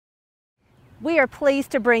We are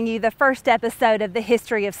pleased to bring you the first episode of the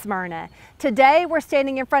history of Smyrna. Today we're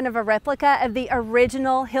standing in front of a replica of the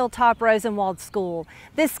original Hilltop Rosenwald School.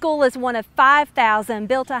 This school is one of 5,000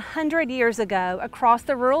 built 100 years ago across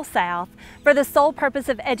the rural South for the sole purpose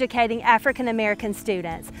of educating African American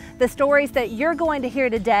students. The stories that you're going to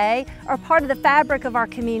hear today are part of the fabric of our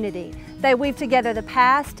community. They weave together the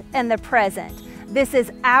past and the present. This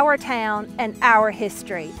is our town and our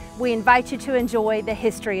history. We invite you to enjoy the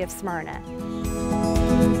history of Smyrna.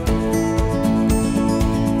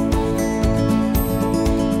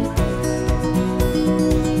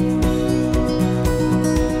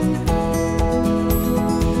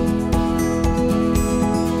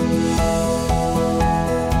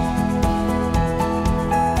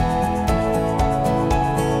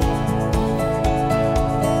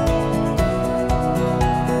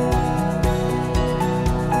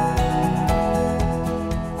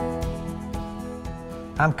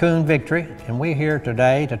 I'm Coon Victory, and we're here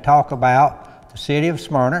today to talk about the city of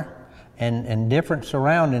Smyrna and different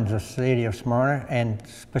surroundings of the city of Smyrna, and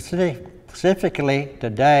specifically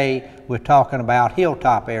today we're talking about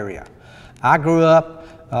Hilltop area. I grew up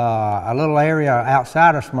a little area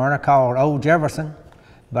outside of Smyrna called Old Jefferson,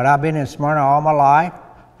 but I've been in Smyrna all my life,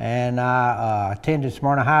 and I attended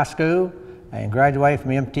Smyrna High School and graduated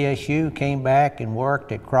from MTSU, came back and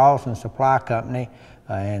worked at Cross & Supply Company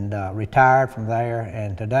and retired from there,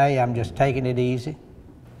 and today I'm just taking it easy.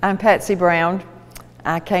 I'm Patsy Brown.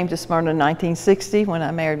 I came to Smyrna in 1960 when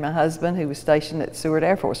I married my husband, who was stationed at Seward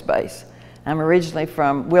Air Force Base. I'm originally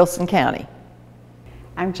from Wilson County.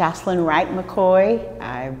 I'm Jocelyn Wright McCoy.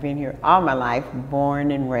 I've been here all my life,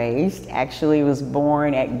 born and raised. Actually was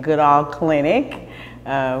born at Goodall Clinic,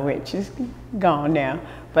 which is gone now.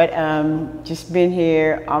 But just been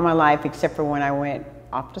here all my life except for when I went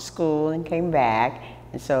off to school and came back.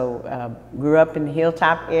 And so grew up in the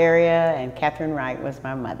Hilltop area, and Catherine Wright was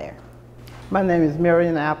my mother. My name is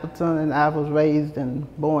Marion Appleton, and I was raised and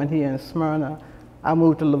born here in Smyrna. I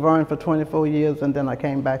moved to Laverne for 24 years, and then I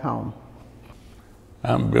came back home.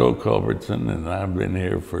 I'm Bill Culbertson, and I've been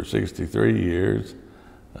here for 63 years.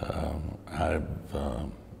 I've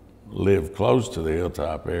lived close to the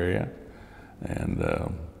Hilltop area, and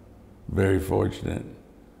very fortunate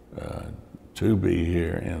to be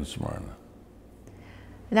here in Smyrna.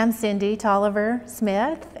 And I'm Cindy Tolliver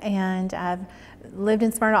Smith, and I've lived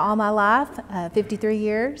in Smyrna all my life, 53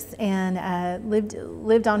 years, and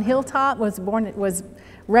lived on Hilltop. Was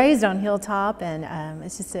raised on Hilltop, and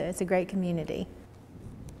it's a great community.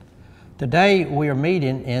 Today we are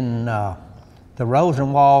meeting in the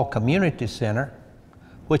Rosenwald Community Center,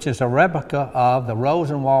 which is a replica of the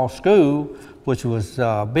Rosenwald School, which was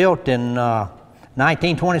built in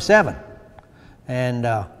 1927. And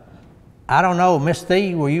I don't know, Miss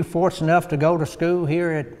Thee, were you fortunate enough to go to school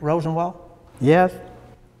here at Rosenwald? Yes.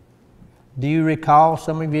 Do you recall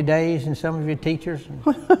some of your days and some of your teachers?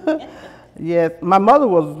 Yes, my mother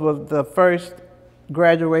was the first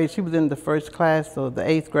graduate. She was in the first class of the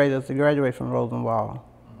 8th graders to graduate from Rosenwald.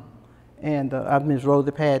 And Miss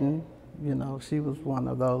Rosie Patton, you know, she was one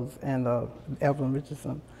of those, and Evelyn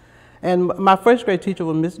Richardson. And my first grade teacher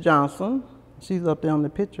was Miss Johnson. She's up there on the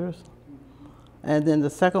pictures. And then the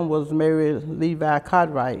second was Mary Levi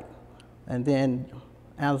Cartwright. And then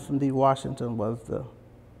Allison D. Washington was the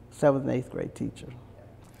 7th and 8th grade teacher.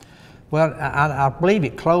 Well, I believe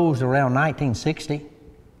it closed around 1960.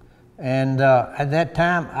 And at that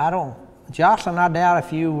time, Jocelyn, I doubt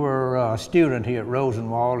if you were a student here at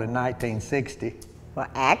Rosenwald in 1960. Well,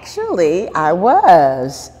 actually, I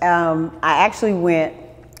was. I actually went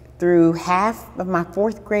through half of my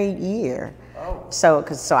 4th grade year. Oh. So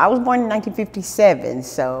I was born in 1957,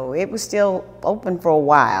 so it was still open for a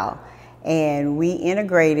while. And we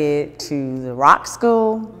integrated to the Rock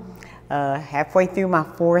School halfway through my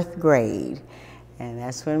 4th grade. And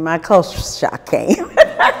that's when my culture shock came.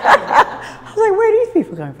 I was like, where are these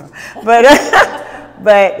people coming from?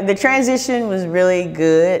 But the transition was really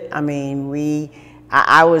good. I mean,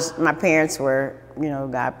 my parents were, you know,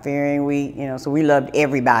 God-fearing. So we loved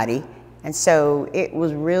everybody. And so it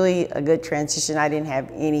was really a good transition. I didn't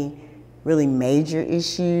have any really major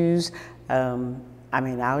issues. I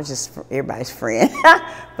mean, I was just everybody's friend.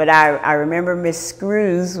 But I remember Miss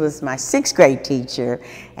Screws was my 6th grade teacher,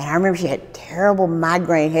 and I remember she had terrible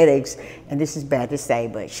migraine headaches, and this is bad to say,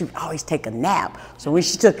 but she would always take a nap. So when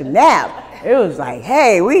she took a nap, it was like,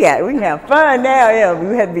 hey, we can have fun now. Yeah,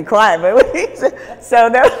 we had to be quiet, but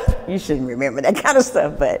so you shouldn't remember that kind of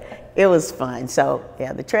stuff, but it was fun. So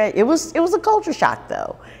yeah, it was a culture shock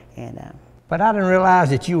though, and But I didn't realize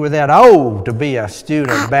that you were that old to be a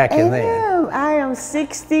student back in then. I am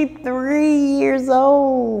 63 years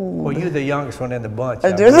old. Well, you're the youngest one in the bunch.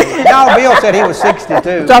 No, Bill said he was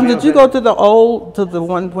 62. Tom, did you go to the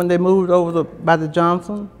one when they moved over by the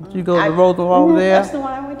Johnson? Did you go to the Rosenwald there? That's the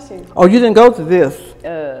one I went to. Oh, you didn't go to this?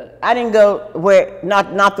 I didn't go where,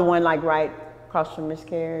 not the one like right across from Miss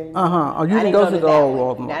Carey. Oh, you didn't go to the old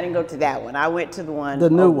Rosenwald. I didn't go to that one. I went to the one. The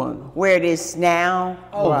new one. Where it is now.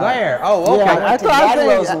 Oh, there. Oh, okay. Yeah, I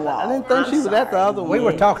didn't think she was at the other one. We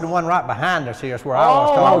were talking to one right behind us here. Is where I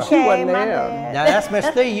was talking. She wasn't there. Now that's Miss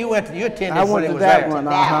Thee. You attended I went when it to was that there. one.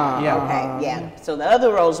 Okay, yeah. So the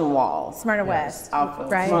other Rosenwald. Smyrna West, Off of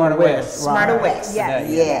right? Smyrna West. Smyrna West.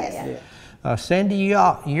 Yes. Cindy,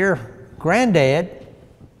 your granddad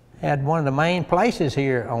had one of the main places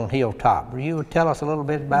here on Hilltop. Will you tell us a little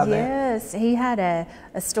bit about that? Yes, he had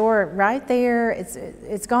a store right there.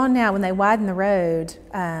 It's gone now. When they widened the road,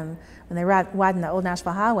 when they widened the old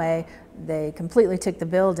Nashville Highway, they completely took the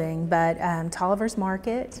building. But Tolliver's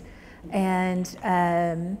Market, and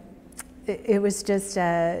it was just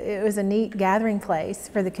it was a neat gathering place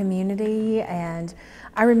for the community. And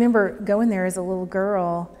I remember going there as a little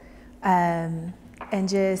girl. And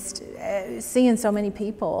just seeing so many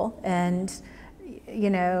people, and you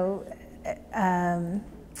know,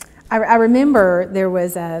 I remember there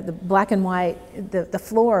was the black and white. The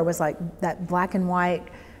floor was like that black and white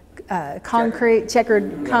concrete,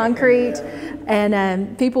 checkered concrete,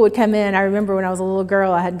 and people would come in. I remember when I was a little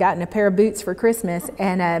girl, I had gotten a pair of boots for Christmas,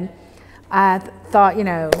 and I thought, you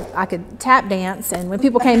know, I could tap dance, and when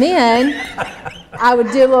people came in, I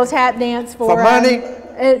would do a little tap dance for money.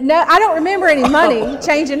 No, I don't remember any money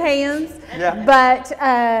changing hands, but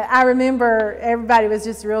I remember everybody was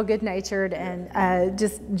just real good natured and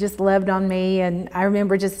just loved on me. And I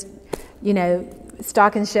remember just, you know,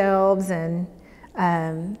 stocking shelves and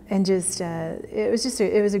just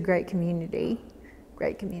it was a great community.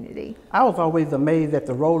 Great community. I was always amazed at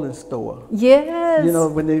the rolling store. Yes. You know,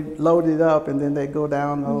 when they load it up and then they go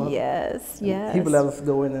down. Yes. He would let us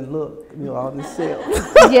go in and look, you know, all these shelves.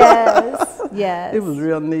 Yes. It was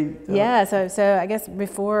real neat. Yeah, so I guess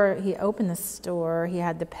before he opened the store, he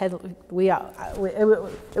had the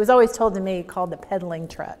it was always told to me called the peddling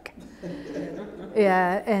truck.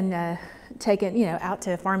 Yeah, and taken, you know, out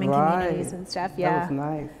to farming communities and stuff. Yeah. That was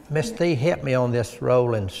nice. Miss Thee hit me on this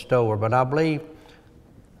rolling store, but I believe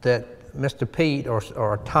that Mr. Pete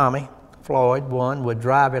or Tommy Floyd, one, would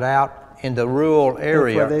drive it out in the rural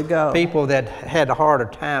area. That's where they go. People that had a harder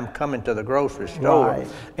time coming to the grocery store. Right.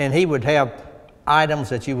 And he would have items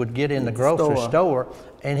that you would get in the grocery store,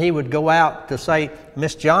 and he would go out to, say,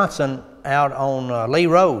 Miss Johnson out on Lee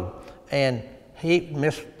Road, and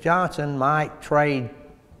Miss Johnson might trade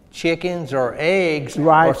chickens or eggs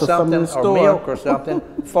or something, or milk or something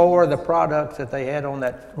for the products that they had on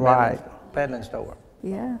that peddling store.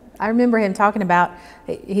 Yeah, I remember him talking about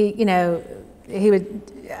he would.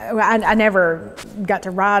 I never got to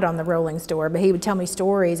ride on the rolling store, but he would tell me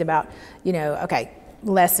stories about, you know,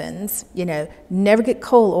 lessons. You know, never get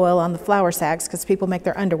coal oil on the flour sacks because people make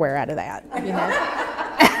their underwear out of that. You know,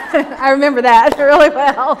 I remember that really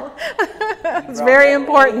well. It's very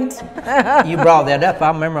important. You brought that up. I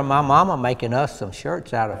remember my mama making us some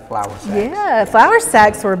shirts out of flour sacks. Yeah, flour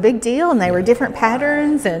sacks were a big deal, and they were different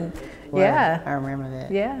patterns and. Yeah, I remember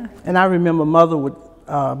that. Yeah. And I remember Mother would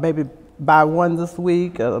maybe buy one this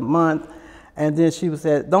week or a month, and then she would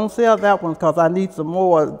say, "Don't sell that one because I need some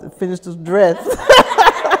more to finish this dress."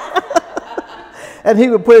 And he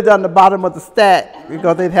would put it on the bottom of the stack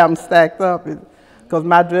because they'd have them stacked up. Because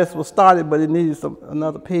my dress was started, but it needed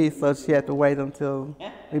another piece, so she had to wait until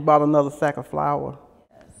we bought another sack of flour.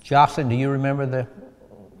 Jocelyn, do you remember the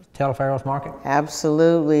Teleferro's Market?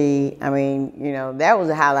 Absolutely. I mean, you know, that was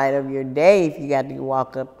a highlight of your day if you got to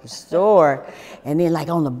walk up the store. And then like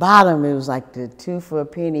on the bottom, it was like the 2 for a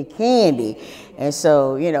penny candy. And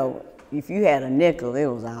so, you know, if you had a nickel, it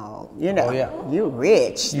was all, you know, you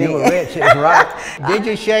rich. You were rich, that's right. Did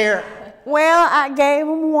you share? Well, I gave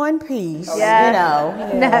them one piece, you know.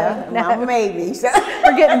 No. Maybe. So.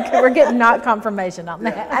 We're getting not confirmation on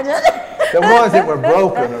that. The ones that were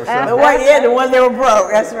broken or something. The ones that were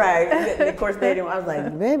broke, that's right. And of course, they didn't. I was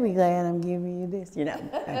like, baby, glad I'm giving you this, you know.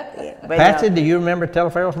 But, Patsy, do you remember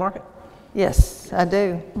Teleferro's Market? Yes, I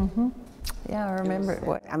do. Mm-hmm. Yeah, I remember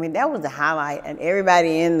it. I mean, that was the highlight, and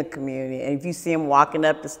everybody in the community. And if you see them walking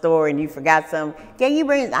up the store and you forgot something, can you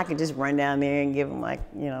bring it? I could just run down there and give them like,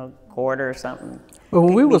 you know, quarter or something. Well,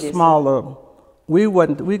 when we were smaller,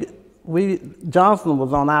 Johnson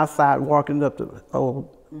was on our side walking up the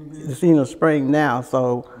Casino Spring now,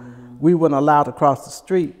 so we weren't allowed to cross the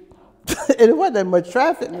street. And it wasn't that much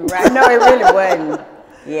traffic. Right? No, it really wasn't.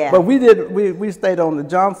 Yeah. But we stayed on the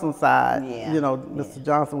Johnson side. Yeah. You know, Mr.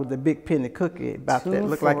 Johnson with the big penny cookie about that.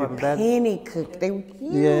 Looked like it was that. Penny cookie. They were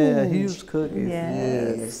huge. Yeah, huge cookies.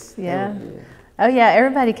 Yes. Yeah. Oh yeah,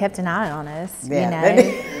 everybody kept an eye on us. Yeah. You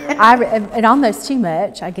know, and almost too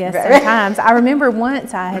much, I guess. Sometimes I remember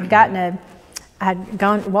once I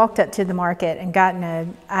had walked up to the market and gotten a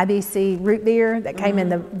IBC root beer that came in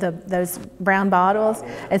those brown bottles,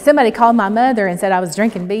 and somebody called my mother and said I was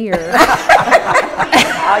drinking beer.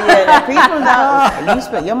 Oh yeah, the people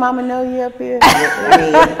know. Your mama know you up here.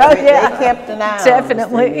 They kept an eye.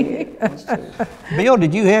 Definitely. On us. Bill,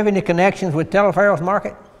 did you have any connections with Telefarrell's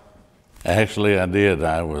Market? Actually, I did.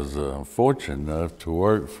 I was fortunate enough to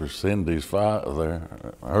work for Cindy's father,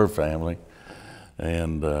 her family,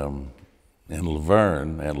 and in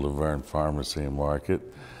Laverne, at Laverne Pharmacy and Market.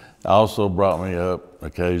 Also brought me up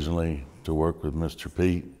occasionally to work with Mr.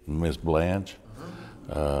 Pete and Miss Blanche.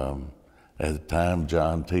 At the time,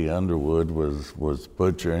 John T. Underwood was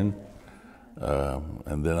butchering.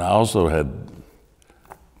 And then I also had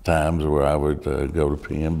times where I would go to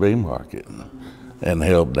P&B Market and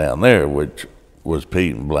help down there, which was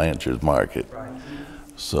Pete and Blanche's market. Right.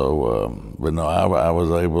 So, but no, I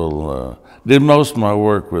was able, did most of my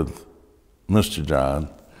work with Mr. John,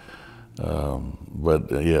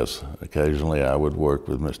 but yes, occasionally I would work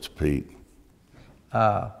with Mr. Pete.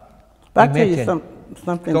 I'll tell you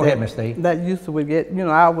something Go ahead, Miss Steve. That used to get, you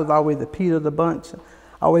know, I was always the Pete of the bunch.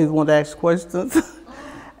 I always wanted to ask questions.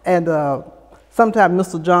 And sometimes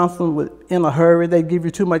Mr. Johnson would, in a hurry, they'd give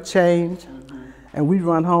you too much change. And we'd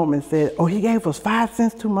run home and said, oh, he gave us 5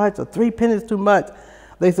 cents too much or 3 pennies too much.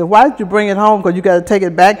 They said, why did you bring it home? Because you got to take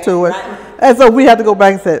it back to it. And so we had to go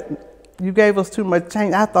back and say, you gave us too much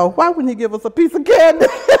change. I thought, why wouldn't he give us a piece of candy?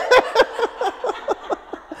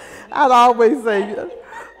 I'd always say,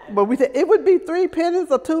 but we said, it would be 3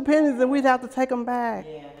 pennies or 2 pennies and we'd have to take them back.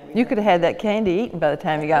 You could have had that candy eaten by the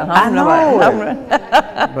time you got home. I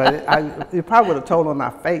know. But you probably would have told on my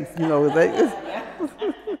face, you know.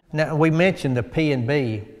 Now, we mentioned the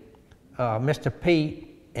P&B. Mr.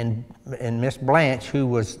 Pete and Miss Blanche, who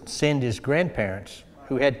was Cindy's grandparents,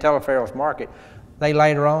 who had Telefarrell's Market, they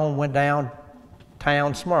later on went down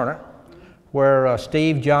Town Smyrna, where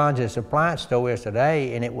Steve Johns' appliance store is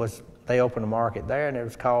today, and they opened a market there, and it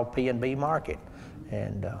was called P&B Market.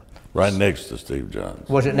 And Right next to Steve Johns.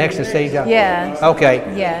 was it next to Steve Johns? Yeah.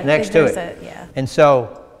 Okay. Yeah. Next to it. Yeah. And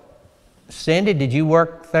so, Cindy, did you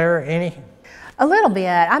work there any? A little bit.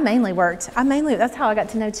 That's how I got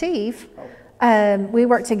to know Chief. We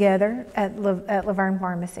worked together at Laverne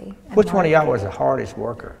Pharmacy. Which one of y'all was the hardest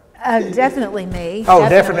worker? Definitely me. Oh,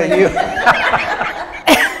 definitely you.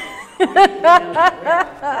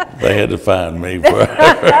 They had to find me for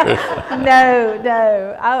No.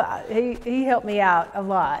 He helped me out a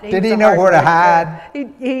lot. Did he know where to hide?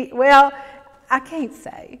 Well, I can't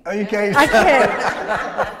say. Oh, you can't I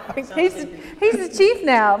say? can't. He's the chief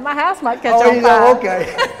now. My house might catch on fire. Oh,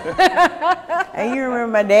 okay. And you remember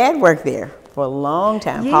my dad worked there for a long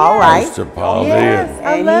time. Yes. Paul Wright. Mr. Paul Yes. did.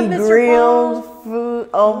 I love And he Mr. grilled Paul. food.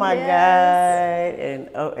 Oh my Yes.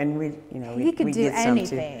 God! And we, you know, He could we do get some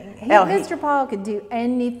too. anything. He- Mr. Paul could do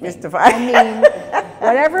anything. Mr. Paul. I mean,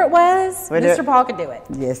 whatever it was, Whatever. Mr. Paul could do it.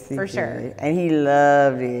 Yes, he for did. sure. And he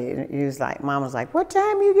loved it. He was like, Mom was like, "What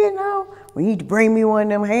time you getting home? We need to bring me one of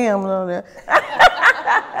them hams on there."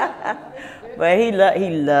 But he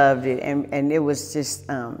loved it, and it was just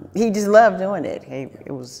he just loved doing it.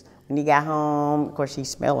 It was when he got home. Of course, he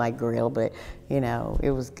smelled like grill, but you know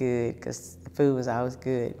it was good because the food was always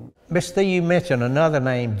good. Miss Steve, you mentioned another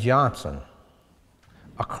name, Johnson.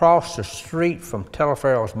 Across the street from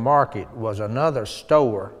Telefarrell's Market was another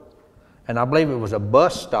store, and I believe it was a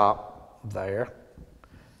bus stop there.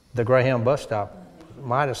 The Greyhound bus stop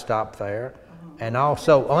might have stopped there. And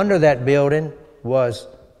also under that building was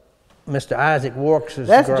Mr. Isaac Warks'.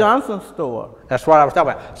 That's Johnson's store. That's what I was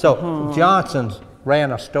talking about. So Johnson's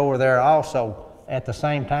ran a store there also at the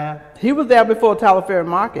same time? He was there before Telefarrell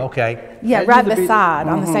Market. Okay. Yeah, That right used to be- beside,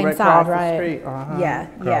 on the same right side, across the right? street, uh-huh. Yeah,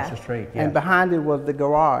 Across the street, yeah. And behind it was the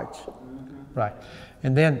garage. Right.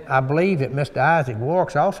 And then I believe that Mr. Isaac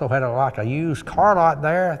Warks also had like a used car lot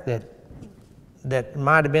there that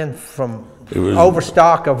might have been from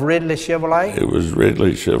overstock of Ridley Chevrolet. It was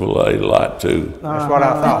Ridley Chevrolet Lot 2. That's what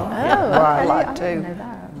I thought. Right, I lot didn't two. know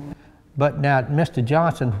that. But now, Mr.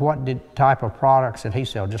 Johnson, what type of products did he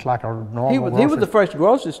sell? Just like a normal He was grocery? the first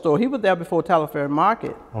grocery store. He was there before Telefarrell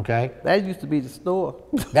Market. Okay. That used to be the store.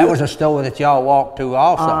 That was a store that y'all walked to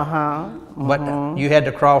also. Uh-huh. But you had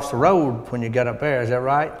to cross the road when you got up there, is that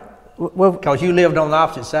right? Well, Because you lived on the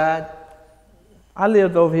opposite side? I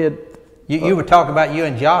lived over here You were talking about you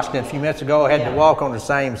and Jocelyn a few minutes ago had to walk on the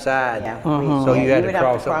same side. Yeah. So you had to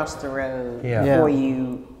cross up. cross the road Yeah. before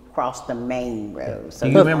you cross the main road. So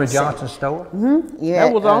Do you remember Johnson's store? Yeah,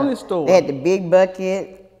 That was the only store. They had the big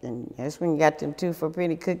bucket, and that's when you got them 2 for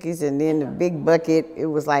penny cookies, and then the big bucket, it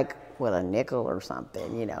was like, what, a nickel or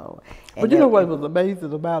something, you know. And But you know what was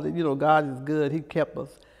amazing about it? You know, God is good. He kept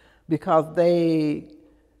us because they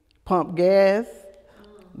pump gas.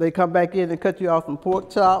 They come back in and cut you off some pork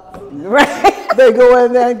chops. Right. They go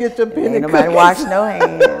in there and get your penny Ain't nobody cookies. wash no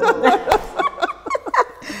hands.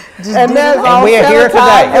 And that's all we are here sanitized,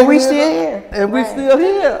 today. And we still here. And we still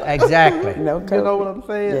here. Exactly. No You know what I'm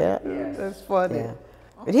saying? Yeah. That's funny. Yeah.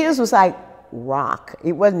 But his was like rock.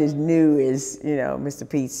 It wasn't as new as, you know, Mr.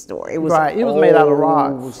 Pete's store. It was Right, it was made out of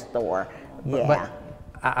rocks. old store. Yeah. But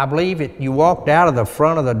I believe you walked out of the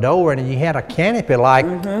front of the door and you had a canopy like,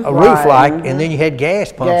 a roof Right. like, and then you had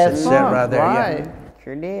gas pumps that Gas sit pumps, right there. right. Yeah.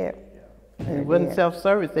 Sure did. It wasn't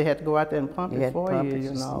self-service. They had to go out there and pump You it had for pump you, it,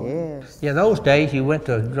 you know. Yes. Yeah, those days you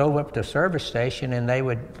drove up to the service station and they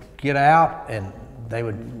would get out and they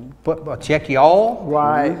would check your oil,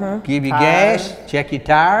 Right. give you Tires. gas, check your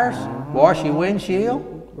tires, wash your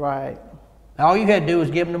windshield. Right. All you had to do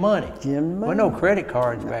was give them the money. Give 'em the There were no credit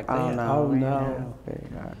cards back then. Oh, no.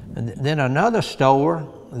 And then another store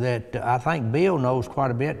that I think Bill knows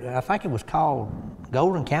quite a bit, I think it was called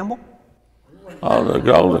Golden Campbell. Oh, the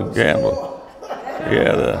Golden Campbell.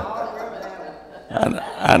 Yeah,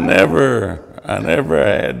 I never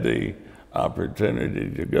had the opportunity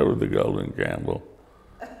to go to the Golden Campbell,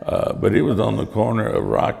 but it was on the corner of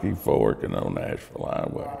Rocky Fork and Old Nashville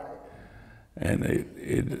Highway,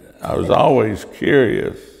 and I was always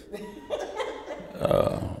curious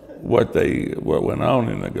what went on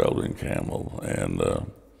in the Golden Campbell, and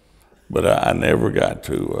but I never got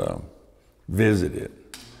to visit it.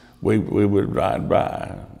 We would ride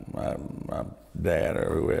by, my dad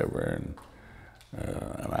or whoever,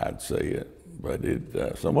 and I'd see it. But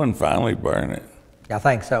someone finally burned it. I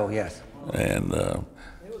think so, yes. And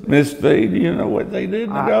Miss Fee, do you know what they did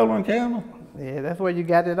in the Golden Campbell? Yeah, that's where you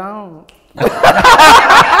got it on.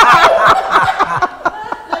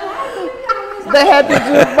 They had the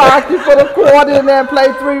jukebox, you put a quarter in there and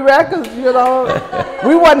play 3 records, you know.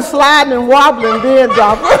 We wasn't sliding and wobbling then,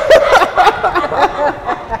 Johnson.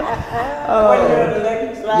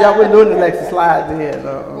 Yeah, we're doing the electric slide then.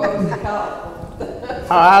 What was it called?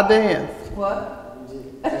 Our dance. What?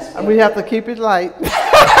 We have to keep it light.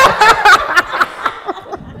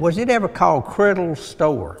 Was it ever called Criddle's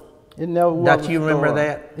Store? It never was Don't a you remember store.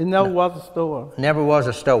 that? It never was a store. Never was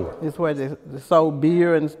a store. It's where they sold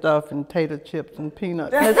beer and stuff and tater chips and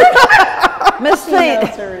peanuts. Miss Fee,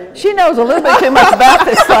 she knows a little bit too much about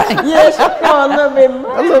this thing. Yes, you know a little bit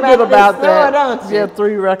more A little bit about this store, that. don't you? Yeah,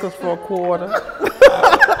 3 records for a quarter.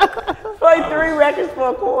 Play 3 records for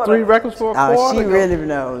a quarter. 3 records for a Oh, quarter. she really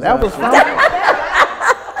knows. That was fun.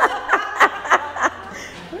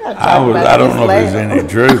 I don't know if there's any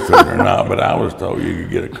truth to it or not, but I was told you could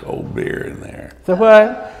get a cold beer in there. So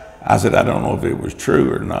what? I said, I don't know if it was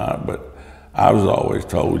true or not, but I was always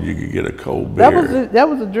told you could get a cold beer. That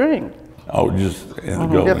was a drink. Oh, just in the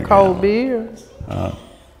Golden Just cold Campbell. beer.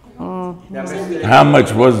 How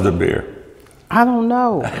much was the beer? I don't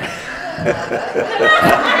know.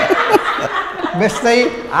 Miss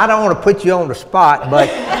Steve, I don't want to put you on the spot, but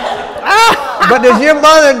does your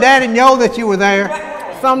mother and daddy know that you were there?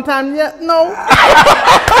 Sometimes, yeah, no.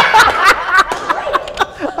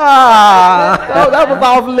 Ah. Oh, that was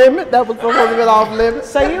off limit. That was supposed to be off limit.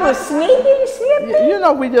 So you were sneaking, snipping? You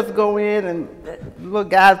know, we just go in and little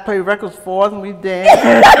guys play records for us and we dance.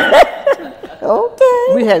 Okay.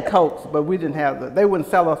 We had Cokes, but we didn't have they wouldn't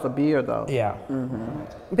sell us a beer though. Yeah.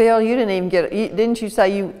 Bill, you didn't even get, didn't you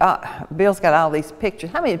say Bill's got all these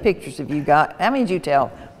pictures? How many pictures have you got? How many did you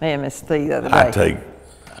tell me and Miss Fee the other day?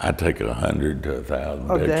 I take 100 to 1,000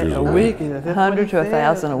 Oh, pictures a week. That's what 100 he to said.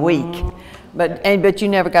 1,000 a week. But you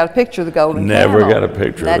never got a picture of the Golden Never Camel. got a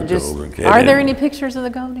picture That of the just- Golden Campbell. Are there any pictures of the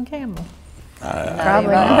Golden Camel?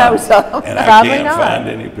 Probably not. No, so. And I Probably can't not. find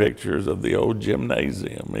any pictures of the old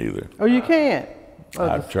gymnasium either. Oh, you can't.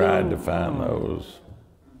 I've tried to find those,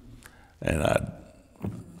 and I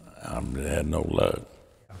had no luck.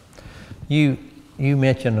 You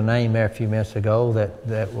mentioned a name there a few minutes ago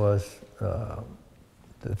that was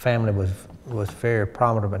the family was very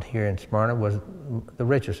prominent here in Smyrna, was the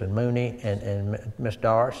Richardson, Mooney and Miss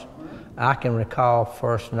Doris. I can recall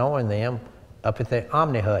first knowing them up at the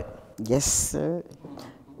Omni Hut. Yes, sir.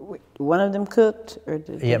 One of them cooked? Or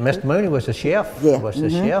did Yeah, they Mr. cook? Mooney was the chef. Yeah. Was the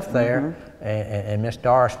chef there, and Miss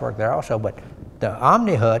Doris worked there also. But the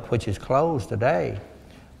Omni Hut, which is closed today,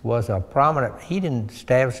 was a prominent heating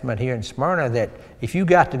establishment here in Smyrna that if you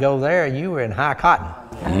got to go there, you were in high cotton.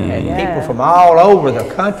 And people from all over the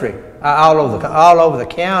country, all over the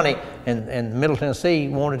county and Middle Tennessee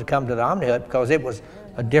wanted to come to the Omni Hut because it was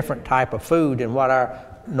a different type of food than what our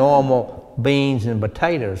normal beans and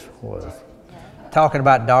potatoes was. Talking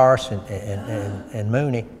about Doris and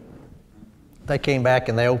Mooney, they came back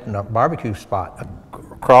and they opened a barbecue spot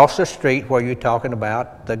across the street where you're talking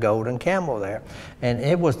about the Golden Camel there. And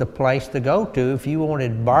it was the place to go to if you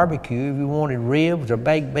wanted barbecue, if you wanted ribs or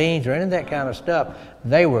baked beans or any of that kind of stuff.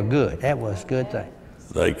 They were good. That was a good thing.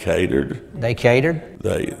 They catered. They catered?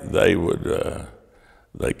 They would,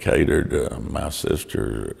 they catered my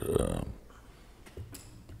sister,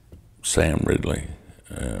 Sam Ridley,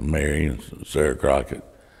 Mary and Sarah Crockett.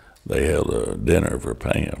 They held a dinner for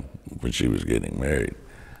Pam when she was getting married.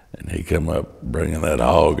 And he come up bringing that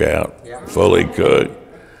hog out, fully cooked,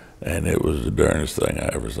 and it was the darnest thing I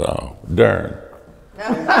ever saw. Darn.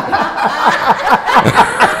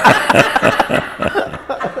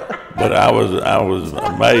 But I was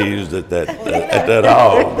amazed at that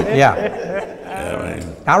hog. Yeah. I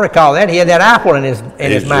mean, I recall that. He had that apple in his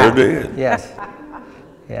mouth. Sure did. Yes.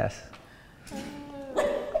 Yes.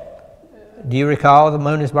 Do you recall the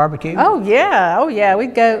Mooney's barbecue? Oh yeah.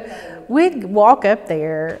 We'd walk up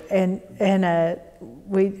there and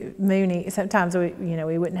Mooney, sometimes we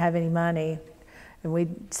wouldn't have any money and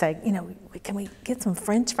we'd say, can we get some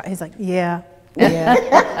French fries? He's like, yeah.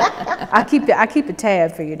 I keep a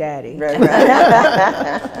tab for your daddy. Right.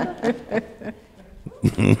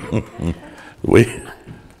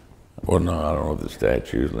 Well, no, I don't know the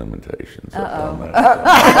statute of limitations. Uh-oh. Never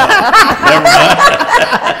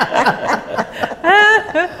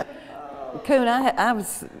mind. Coon, I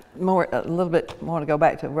was a little bit more to go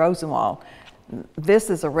back to Rosenwald. This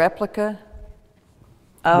is a replica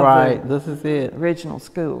of This is it. original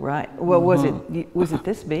school, right? Well, was it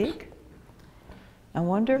this big? I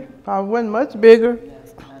wonder. Probably wasn't much bigger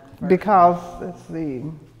because, let's see,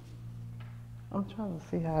 I'm trying to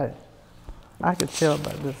see how I could tell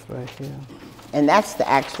by this right here. And that's the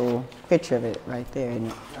actual picture of it right there, isn't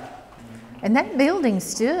it? And that building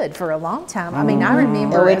stood for a long time. I mean, I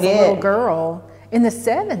remember Oh, it as a little did. girl in the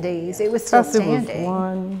 70s, it was still Plus it was standing.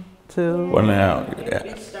 1, 2. Well, now,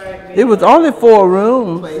 yeah. It was only 4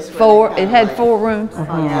 rooms. It had 4 rooms.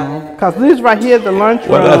 Because this right here, the lunch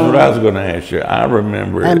room. Well, that's what I was going to ask you. I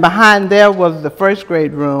remember And it. behind there was the first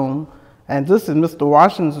grade room. And this is Mr.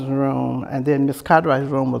 Washington's room. And then Miss Cartwright's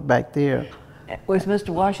room was back there. Was Mr.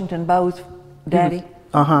 Washington Bo's daddy?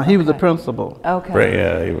 He was the principal. Okay.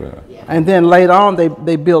 Yeah, he was. And then later on,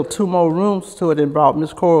 they built 2 more rooms to it and brought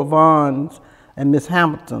Miss Cora Vaughns and Miss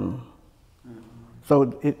Hamilton. So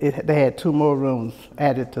they had 2 more rooms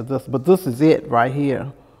added to this, but this is it right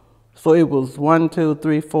here. So it was 1, 2,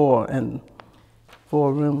 3, 4, and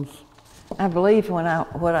 4 rooms. I believe what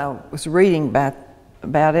I was reading about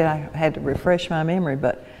it, I had to refresh my memory,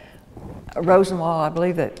 but Rosenwald, I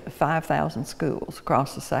believe that 5,000 schools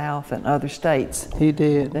across the South and other states. He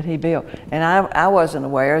did. That he built. And I wasn't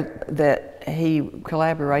aware that he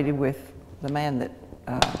collaborated with the man that,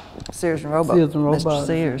 Sears and Roebuck. Sears and Roebuck. Mr.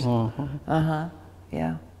 Sears.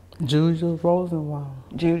 Yeah. Julius Rosenwald.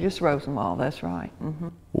 Julius Rosenwald, that's right.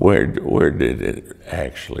 Where did it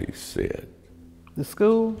actually sit? The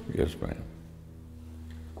school? Yes, ma'am.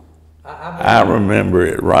 I remember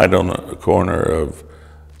it right on the corner of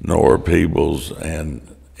Nora Peebles and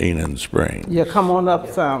Enon Springs. Yeah, come on up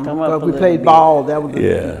some. Come up a we little played bit. ball. That was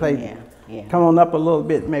Yeah. we played. Yeah. Come on up a little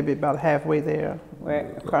bit, maybe about halfway there. We're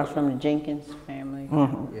across from the Jenkins family.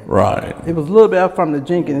 Right. It was a little bit up from the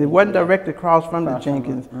Jenkins. It wasn't directly across from the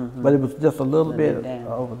Jenkins, but it was just a little bit down.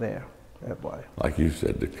 over there. That way. Like you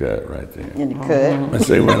said, the cut right there. In the cut. And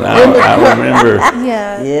see, when I remember,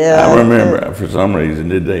 Yeah. Yeah. I remember for some reason,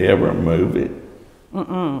 did they ever move it? It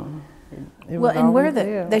Well, was and where always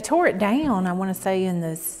there. they tore it down, I want to say in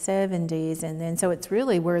the 70s, and then so it's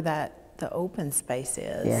really where the open space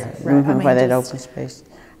is. Yeah. Right? I mean, Where that just- open space.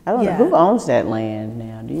 I don't Yeah. know who owns that land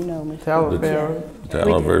now. Do you know, Mr. Telephone.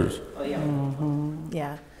 Televers.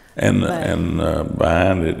 Yeah. And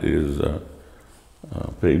behind it is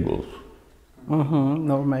Peebles.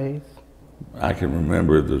 No maze. I can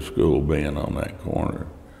remember the school being on that corner,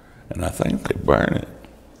 and I think they burned it.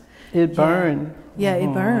 It burned, Yeah,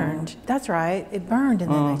 it burned. That's right. It burned,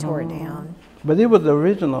 and then they tore it down. but it was the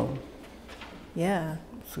original Yeah.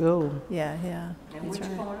 school. Yeah. That's right.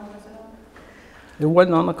 It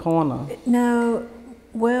wasn't on the corner. No,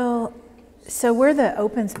 well, so where the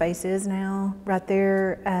open space is now, right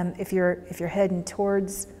there, if you're heading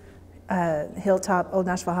towards Hilltop, Old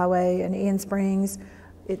Nashville Highway, and Enon Springs,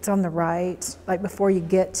 it's on the right, like before you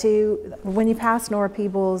get to, when you pass Nora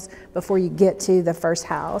Peebles, before you get to the first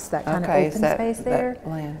house, that kind of open space there. That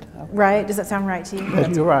land. Okay. Right? Does that sound right to you?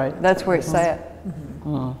 You're right. That's where it's at.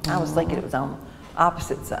 I was thinking it was on the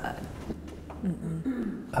opposite side.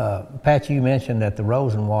 Pat, you mentioned that the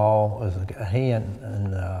Rosenwald was he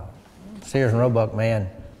and Sears and Roebuck man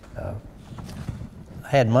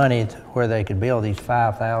had money where they could build these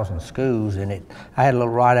 5,000 schools, and I had a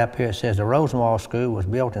little write up here. It says the Rosenwald School was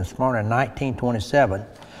built in Smyrna in 1927.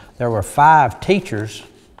 There were 5 teachers,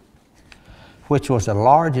 which was the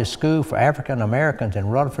largest school for African Americans in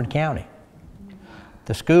Rutherford County.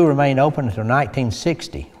 The school remained open until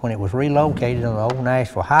 1960, when it was relocated on the old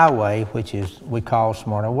Nashville Highway, which we call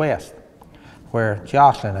Smyrna West, where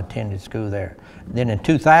Jocelyn attended school there. Then in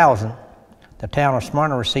 2000, the town of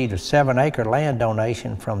Smyrna received a 7-acre land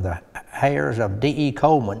donation from the heirs of D.E.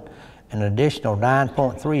 Coleman. An additional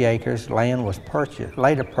 9.3 acres land was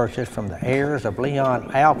later purchased from the heirs of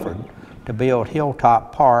Leon Alford to build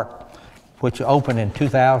Hilltop Park, which opened in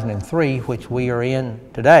 2003, which we are in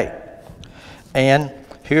today. And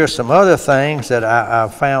here's some other things that I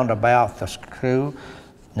found about the school.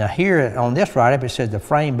 Now here on this write-up, it says the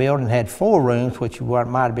frame building had 4 rooms, which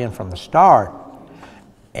might have been from the start,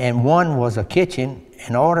 and 1 was a kitchen.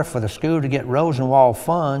 In order for the school to get Rosenwald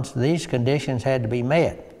funds, these conditions had to be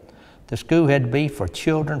met. The school had to be for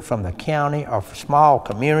children from the county or for small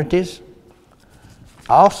communities.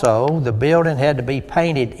 Also, the building had to be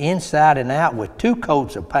painted inside and out with 2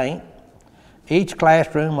 coats of paint. Each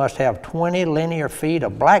classroom must have 20 linear feet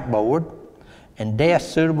of blackboard and desks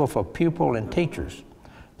suitable for pupil and teachers.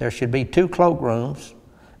 There should be 2 cloakrooms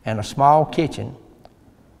and a small kitchen.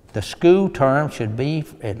 The school term should be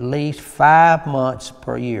at least 5 months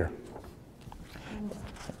per year.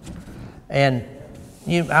 And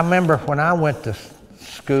I remember when I went to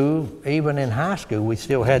school, even in high school, we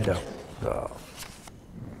still had the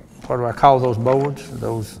what do I call those boards?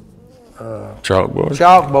 Those Chalkboards?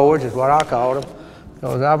 Chalkboards is what I called them.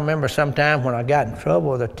 Because I remember sometime when I got in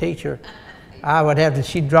trouble with a teacher, I would have to,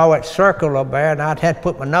 she'd draw that circle up there, and I'd have to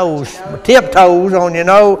put my tiptoes on, you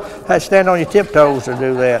know. I'd stand on your tiptoes to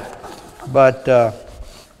do that. But that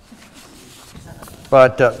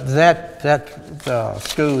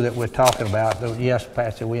school that we're talking about, yes,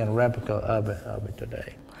 Pastor, we're in a replica of it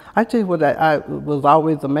today. I tell you what, I was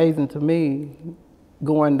always amazing to me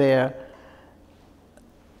going there.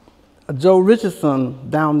 Joe Richardson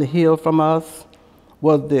down the hill from us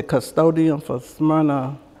was the custodian for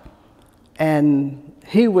Smyrna, and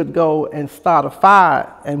he would go and start a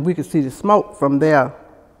fire, and we could see the smoke from their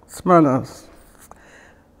Smyrna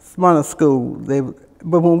school.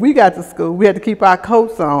 But when we got to school, we had to keep our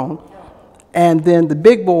coats on, and then the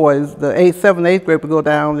big boys, the 8th, 7th, 8th grade would go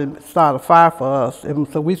down and start a fire for us. And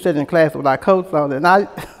so we sat in class with our coats on, and I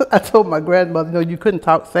told my grandmother, you know, you couldn't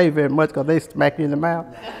say very much because they smack you in the mouth.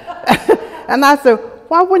 And I said,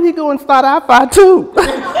 why wouldn't he go and start our fire too?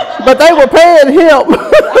 But they were paying him.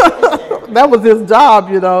 That was his job,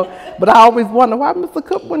 you know. But I always wondered why Mr.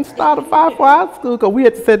 Cook wouldn't start a fire for our school, because we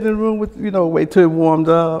had to sit in the room with, you know, wait till it warmed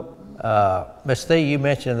up. Miss Thee, you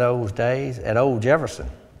mentioned those days at Old Jefferson,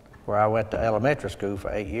 where I went to elementary school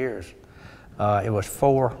for 8 years. It was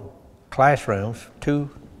 4 classrooms, two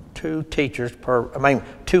teachers per,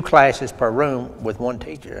 2 classes per room with 1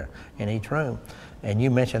 teacher in each room. And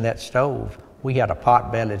you mentioned that stove. We had a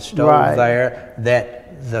pot-bellied stove there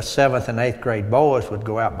that the 7th and 8th grade boys would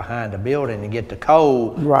go out behind the building and get the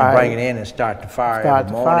coal and bring it in and start the fire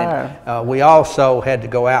every morning. We also had to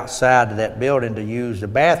go outside of that building to use the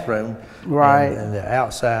bathroom and the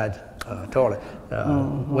outside toilet.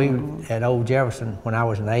 We at Old Jefferson, when I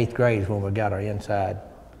was in the 8th grade, is when we got our inside.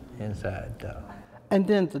 And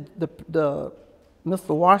then the Mr.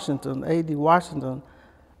 Washington, A.D. Washington,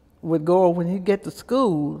 would go, when he get to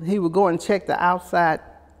school, he would go and check the outside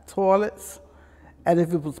toilets, and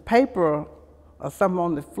if it was paper or something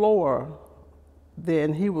on the floor,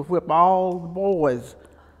 then he would whip all the boys.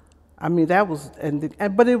 I mean, that was,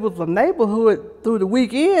 but it was a neighborhood through the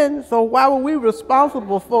weekend, so why were we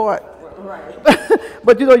responsible for it? Right.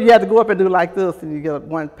 But you know, you had to go up and do like this, and you get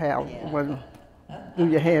 1 pound, do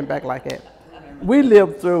your hand back like that. We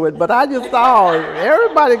lived through it, but I just thought,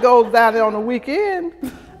 everybody goes down there on the weekend.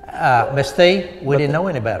 Miss Thee, we didn't know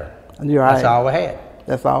any better. You're right. That's all we had.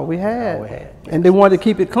 That's all we had. And they wanted to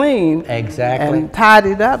keep it clean. Exactly. And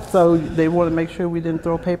tidied up, so they wanted to make sure we didn't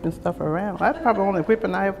throw paper and stuff around. That's probably the only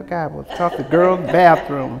whipping I ever got was off the girls'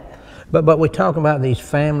 bathroom. But we're talking about these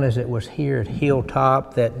families that was here at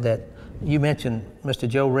Hilltop that you mentioned Mr.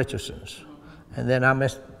 Joe Richardson's. And then I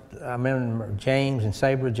remember James and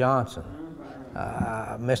Sabre Johnson.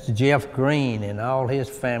 Mr. Jeff Green and all his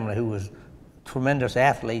family, who was tremendous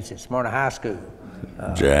athletes at Smyrna High School.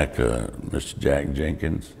 Mr. Jack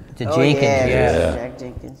Jenkins. The Jenkins, yeah. Jack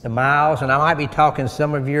Jenkins. The Miles, and I might be talking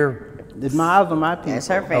some of your... The Miles are my people. That's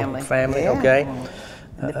her family. Family, Yeah. okay.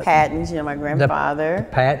 The Pattons, my grandfather. The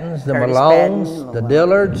Pattons, the Curtis Malones, Patton, the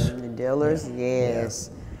Dillards. The Dillards,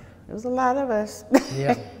 yes. There was a lot of us.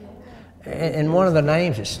 Yeah. And one of the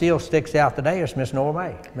names that still sticks out today is Miss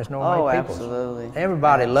Normay. Miss Normay Peoples. Absolutely.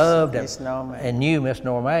 Everybody loved Miss Normay. and knew Miss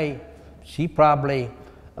Normay. She probably...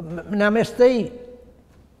 Now, Miss Thee,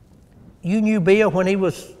 you knew Bill when he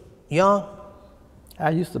was young?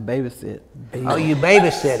 I used to babysit. Oh, you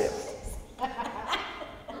babysit him.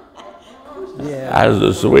 Yeah. I was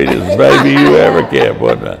the sweetest baby you ever kept,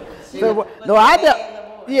 wasn't I? So, no, I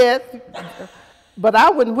don't. Yes, but I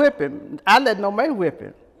wouldn't whip him. I let Normay whip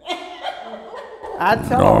him. I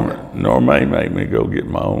tell him. Normay made me go get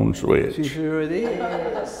my own switch. She sure did.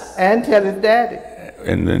 And tell his daddy.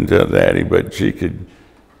 And then tell Daddy, but she could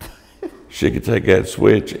take that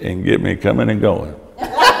switch and get me coming and going.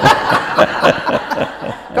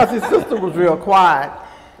 Because his sister was real quiet.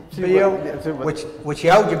 Bill, would she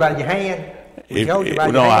hold you by your hand?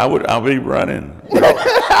 I'll be running.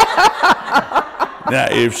 Now,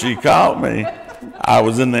 if she caught me, I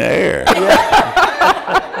was in the air.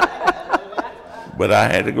 But I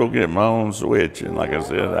had to go get my own switch, and like I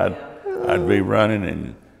said, I'd be running,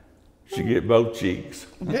 and she'd get both cheeks.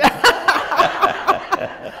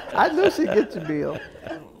 I knew she'd get you, Bill.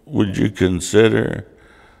 Would you consider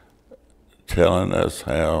telling us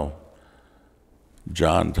how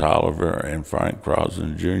John Tolliver and Frank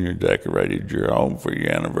Crossan Jr. decorated your home for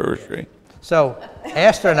your anniversary? So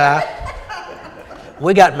Esther and I,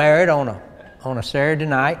 we got married on a Saturday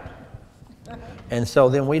night, and so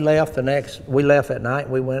then we left that night.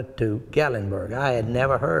 We went to Gatlinburg. I had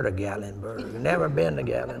never heard of Gatlinburg, never been to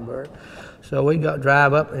Gatlinburg. So we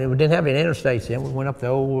drive up, and we didn't have any interstates then. We went up the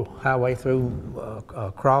old highway through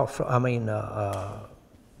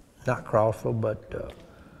not Crossville, but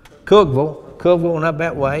Cookville went up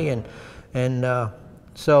that way, and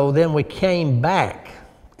so then we came back,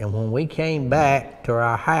 and when we came back to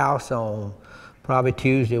our house on probably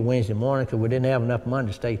Tuesday or Wednesday morning, because we didn't have enough money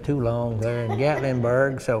to stay too long there in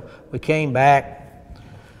Gatlinburg, so we came back.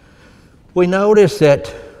 We noticed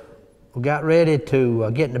that we got ready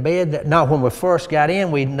to get into bed. When we first got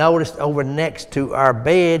in, we noticed over next to our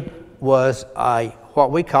bed was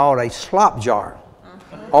what we called a slop jar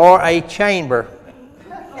or a chamber.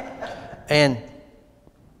 And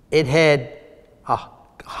it had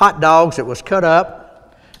hot dogs that was cut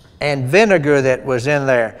up and vinegar that was in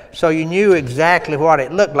there. So you knew exactly what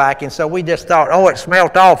it looked like. And so we just thought, oh, it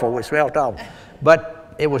smelled awful. It smelled awful.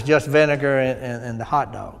 But it was just vinegar and the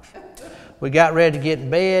hot dogs. We got ready to get in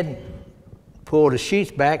bed, pulled the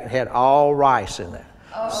sheets back, and had all rice in there.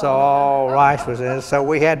 So all rice was in it. So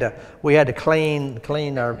we had to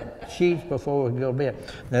clean our sheets before we could go to bed.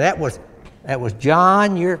 Now that was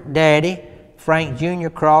John, your daddy, Frank Jr.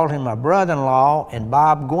 Crossan, my brother-in-law, and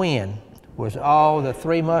Bob Gwynn was all the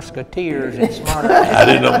three musketeers in Smyrna. I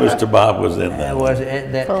didn't know Mr. Bob was in that. It was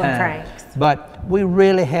at that Full of time. pranks. But we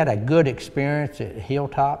really had a good experience at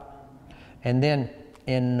Hilltop. And then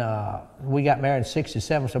we got married in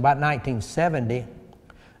 '67, so about 1970,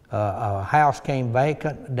 a house came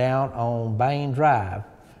vacant down on Bain Drive.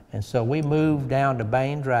 And so we moved down to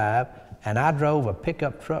Bain Drive, and I drove a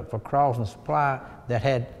pickup truck for Crossan Supply that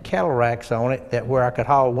had kettle racks on it where I could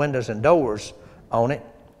haul windows and doors on it.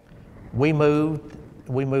 We moved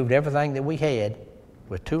everything that we had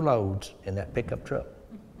with 2 loads in that pickup truck.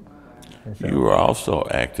 So, you were also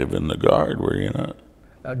active in the Guard, were you not?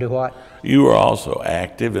 Do what? You were also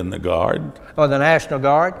active in the Guard? Oh, the National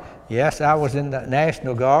Guard? Yes, I was in the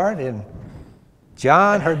National Guard, and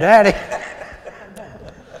John, her daddy,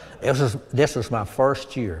 this was my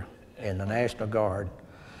first year in the National Guard,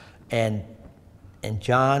 and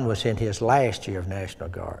John was in his last year of National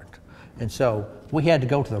Guard. And so we had to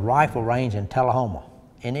go to the rifle range in Tullahoma,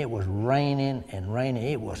 and it was raining and raining.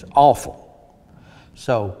 It was awful.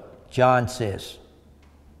 So John says,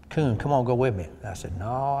 "Coon, come on, go with me." And I said, "No,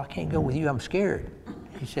 I can't go with you. I'm scared."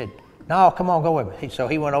 He said, "No, come on, go with me." So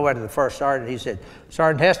he went over to the first sergeant. He said,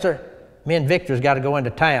 "Sergeant Hester, me and Victor's got to go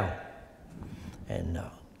into town." And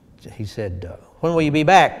he said, "When will you be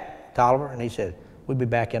back, Tolliver?" And he said, "We'll be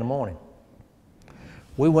back in the morning."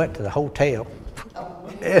 We went to the hotel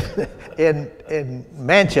in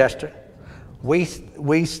Manchester. We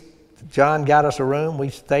John got us a room. We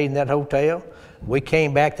stayed in that hotel. We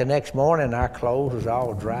came back the next morning, and our clothes was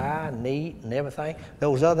all dry and neat and everything.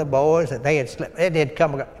 Those other boys, they had slept, it had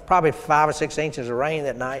come probably 5 or 6 inches of rain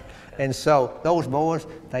that night. And so those boys,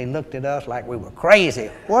 they looked at us like we were crazy.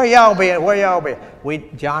 Where y'all been? Where y'all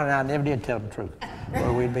been? John and I never did tell them the truth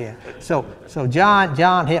where we'd been. So John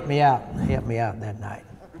helped me out that night.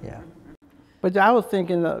 Yeah. But I was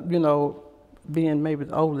thinking, you know, being maybe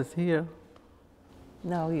the oldest here.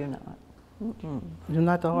 No, you're not. Mm-mm. You're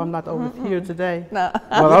not I'm not the oldest here today? No.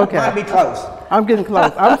 Well, okay. Might be close. I'm getting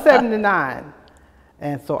close. I'm 79.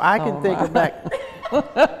 And so I can think back.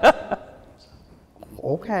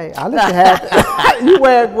 Okay, I let you have it. You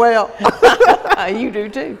wear it well. You do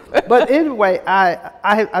too. But anyway,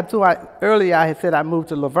 earlier I had said I moved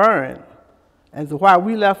to Laverne. And so while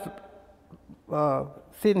we left,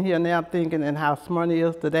 sitting here now thinking and how Smyrna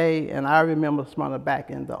is today, and I remember Smyrna back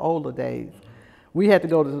in the older days, we had to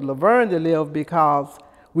go to Laverne to live because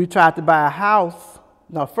we tried to buy a house.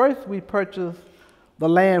 Now, first we purchased the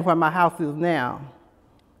land where my house is now.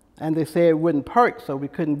 And they said it wouldn't perk, so we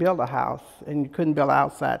couldn't build a house. And you couldn't build an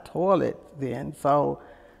outside toilet then. So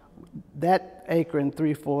that acre and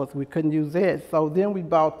 3/4, we couldn't use it. So then we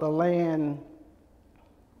bought the land.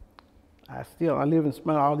 I live in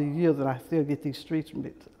Smyrna all these years, and I still get these streets.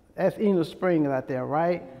 That's English Spring out there,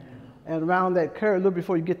 right? And around that curve, a little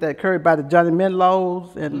before you get that curve by the Johnny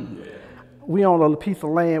Menlows, and we own a piece of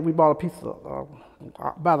land. We bought a piece of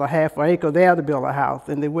about a half an acre there to build a house,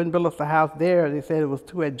 and they wouldn't build us a house there. They said it was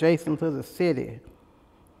too adjacent to the city.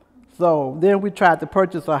 So then we tried to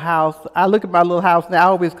purchase a house. I look at my little house now, I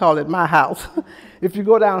always call it my house. If you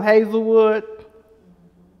go down Hazelwood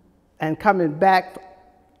and coming back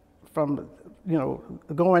from, you know,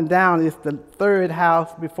 going down, it's the third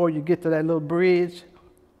house before you get to that little bridge.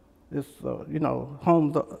 It's, you know,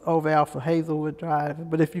 homes over off of Hazelwood Drive.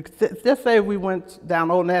 But if you just say we went down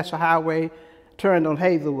Old National Highway, turned on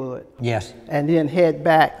Hazelwood. Yes. And then head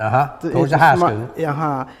back. Towards the high school.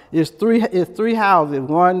 It's three houses,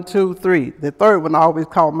 1, 2, 3. The third one I always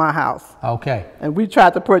called my house. Okay. And we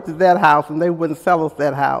tried to purchase that house, and they wouldn't sell us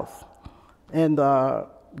that house. And the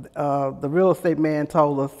real estate man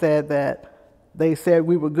said that they said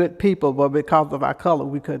we were good people, but because of our color,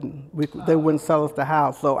 they wouldn't sell us the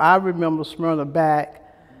house. So I remember Smyrna back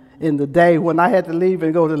in the day when I had to leave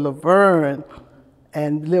and go to Laverne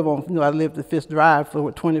and live on, you know, I lived at Fish Drive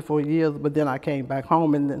for 24 years, but then I came back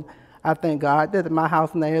home, and then I thank God that my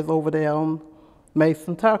house now is over there on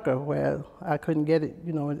Mason Tucker, where I couldn't get it,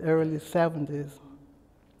 you know, in the early 70s.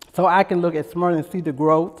 So I can look at Smyrna and see the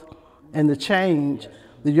growth and the change.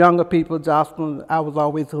 The younger people, Jocelyn,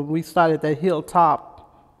 when we started that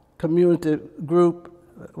Hilltop community group,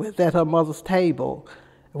 was at her mother's table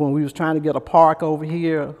when we was trying to get a park over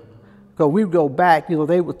here. Because we would go back, you know,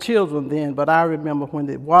 they were children then, but I remember when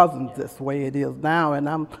it wasn't this way it is now, and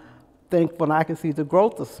I'm thankful I can see the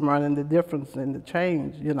growth of Smyrna and the difference and the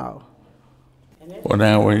change, you know. Well,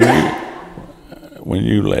 now, when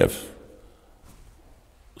you left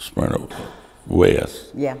Smyrna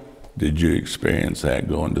West, Yeah. did you experience that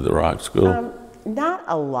going to the rock school? Not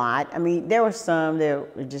a lot. I mean, there were some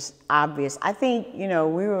that were just obvious. I think, you know,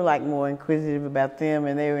 we were like more inquisitive about them,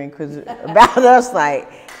 and they were inquisitive about us.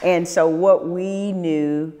 And so what we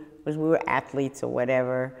knew was we were athletes or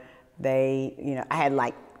whatever. They, you know, I had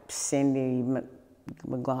like Cindy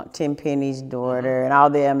Tim Penny's daughter and all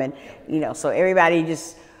them, and you know, so everybody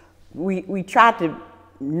just we tried to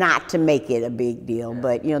not to make it a big deal,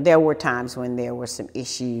 but you know, there were times when there were some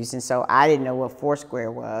issues, and so I didn't know what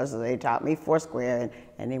Foursquare was. So they taught me Foursquare,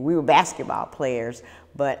 and then we were basketball players.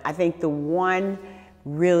 But I think the one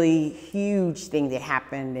really huge thing that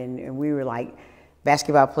happened, and we were like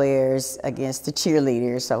basketball players against the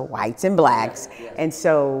cheerleaders, so whites and blacks, and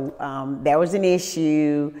so there was an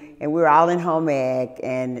issue, and we were all in home ec,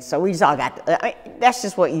 and so we just all got, that's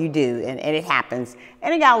just what you do, and it happens,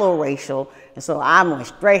 and it got a little racial, and so I went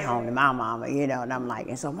straight home to my mama, you know, and I'm like,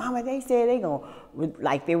 and so mama, they said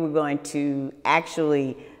they were going to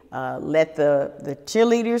actually let the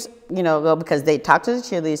cheerleaders, you know, go, because they talked to the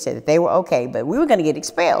cheerleaders, said that they were okay, but we were going to get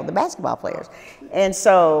expelled, the basketball players. And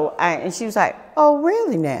so, and she was like, oh,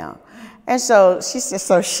 really now? And so she said,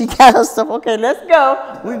 so she got her stuff, okay, let's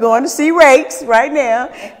go. We're going to see Rakes right now.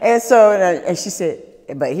 And so, and she said,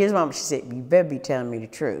 but here's mama, she said, you better be telling me the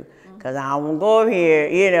truth, because I don't want to go over here,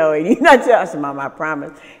 you know, and you're not telling us, mama, I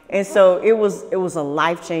promise. And so it was a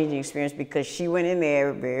life-changing experience, because she went in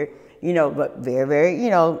there very, you know, but very, very, you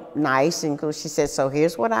know, nice. And she said, so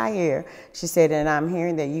here's what I hear. She said, and I'm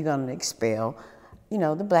hearing that you're going to expel, you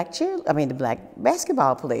know, the black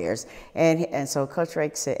basketball players. And so Coach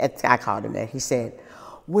Rake said, I called him that. He said,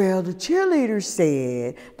 well, the cheerleaders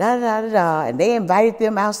said, da da da da, and they invited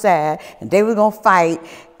them outside, and they were gonna fight.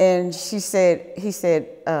 And she said, she said,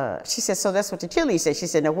 so that's what the cheerleaders said. She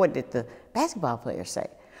said, now what did the basketball players say?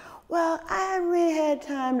 Well, I haven't really had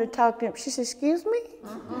time to talk to them. She said, excuse me?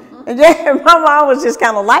 And then my mom was just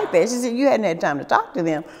kind of like that. She said, you hadn't had time to talk to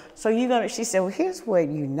them. So she said, well, here's what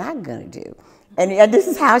you're not gonna do. And this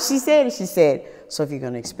is how she said it. She said, so if you're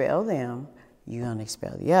gonna expel them, you're gonna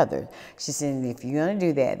expel the other. She said, and if you're gonna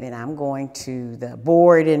do that, then I'm going to the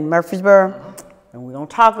board in Murfreesboro, and we're gonna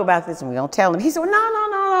talk about this, and we're gonna tell them. He said, well,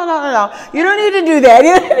 no, you don't need to do that.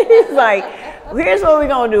 He's like, well, here's what we're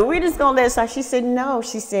gonna do. We're just gonna let it start. She said, no.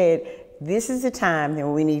 She said, this is the time that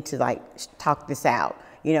we need to like talk this out.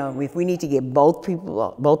 You know, if we need to get both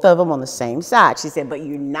of them on the same side. She said, but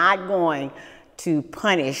you're not going to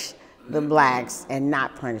punish the blacks and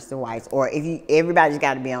not punish the whites, or everybody's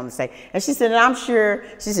got to be on the same. And she said, and I'm sure,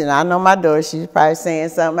 she said, I know my daughter, she's probably saying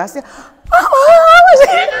something. I said, oh.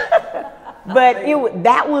 But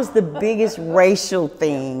that was the biggest racial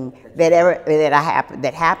thing that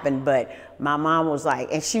happened. But my mom was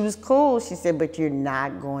like, and she was cool. She said, but you're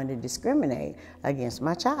not going to discriminate against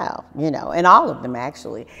my child, you know, and all of them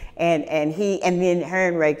actually. And then her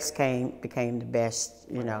and Rakes became the best,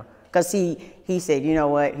 you know. Because he said, you know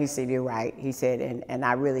what? He said, you're right. He said,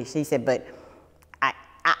 he said, but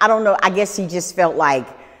I don't know. I guess he just felt like,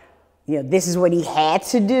 you know, this is what he had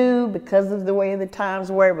to do because of the way the times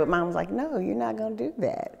were. But Mom was like, no, you're not going to do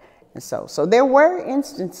that. And so there were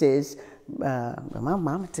instances, but my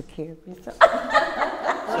mama took care of me.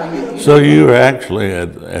 So you were actually,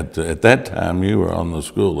 at that time, you were on the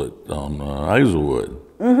school on Hazelwood.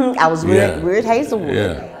 Mm-hmm. I was we're at Hazelwood,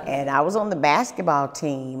 yeah. And I was on the basketball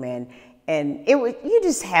team, and it was, you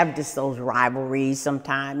just have those rivalries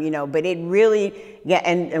sometimes, you know. But it really,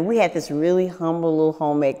 and we had this really humble little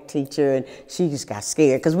home ec teacher, and she just got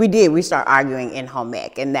scared because we started arguing in home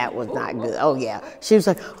ec, and that was not good. Oh yeah, she was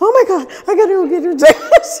like, oh my God, I gotta go get her.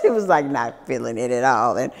 She was like not feeling it at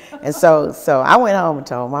all, and so I went home and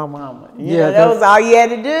told my mama. You know, that was all you had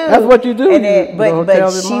to do. That's what you do. And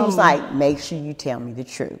but she was like, make sure you tell me the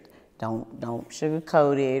truth. Don't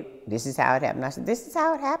sugarcoat it. This is how it happened. I said, this is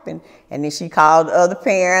how it happened. And then she called other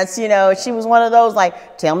parents, you know. She was one of those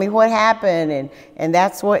like, tell me what happened, and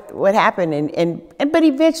that's what happened. And but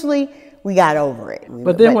eventually we got over it.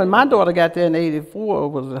 But then when my daughter got there in '84,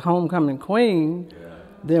 was the homecoming queen. Yeah.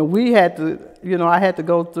 Then we had to, you know, I had to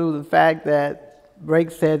go through the fact that Rake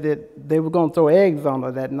said that they were going to throw eggs on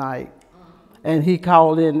her that night. And he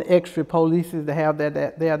called in extra police to have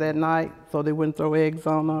that there that night so they wouldn't throw eggs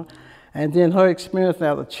on her. And then her experience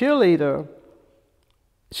as a cheerleader,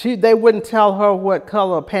 they wouldn't tell her what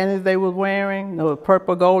color panties they were wearing, no,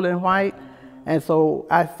 purple, gold, and white. And so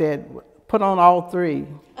I said, put on all three.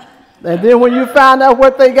 And then when you find out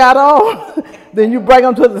what they got on, then you bring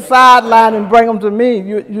them to the sideline and bring them to me.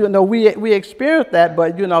 You know, we experienced that,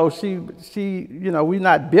 but you know, she, you know, we're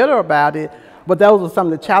not bitter about it. But those are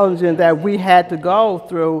some of the challenges that we had to go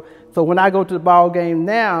through. So when I go to the ball game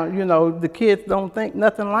now, you know, the kids don't think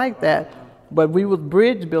nothing like that. But we was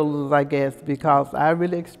bridge builders, I guess, because I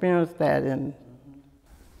really experienced that. And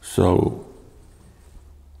so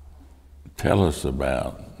tell us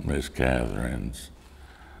about Miss Catherine's.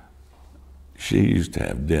 She used to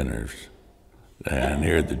have dinners down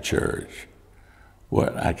near the church.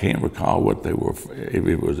 I can't recall what they were, if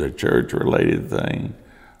it was a church-related thing,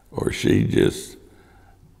 or she just,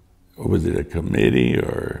 or was it a committee,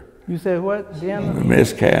 or? You said what, Deanna?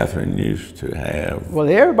 Miss Catherine used to have. Well,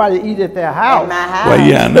 everybody eat at their house. At my house. Well,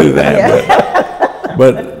 yeah, I knew that,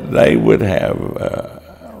 but they would have.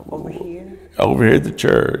 Over here? Over here at the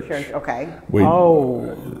church. Okay.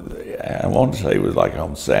 I want to say it was like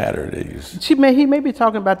on Saturdays. He may be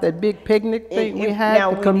talking about that big picnic thing we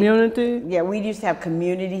had, the community. Yeah, we used to have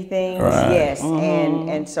community things, right. Yes. Mm-hmm.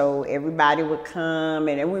 And so everybody would come,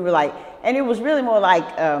 and we were like, and it was really more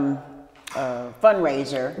like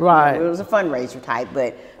fundraiser. Right. It was a fundraiser type,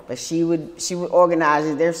 but she would organize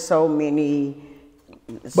it. There's so many.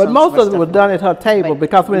 But most of it was done at her table,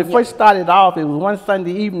 because when it first started off, it was one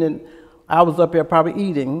Sunday evening. I was up here probably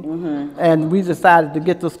eating, mm-hmm. and we decided to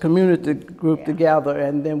get this community group together,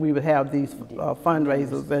 and then we would have these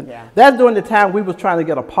fundraisers. And that's during the time we was trying to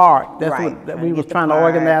get a park. That's what we was trying to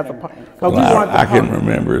organize a park. Well, I can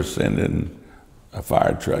remember sending a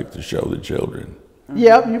fire truck to show the children.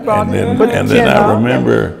 Yep, you brought it. And then I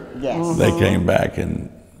remember they came back and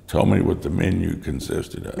told me what the menu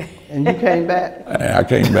consisted of. And you came back? I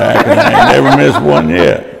came back, and I ain't never missed one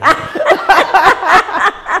yet.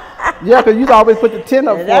 Yeah, because you'd always put the tent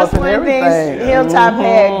up for That's us and one everything. thing. Hilltop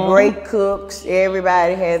had great cooks.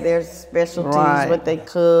 Everybody had their specialties, Right. what they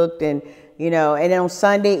cooked, and and on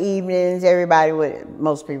Sunday evenings,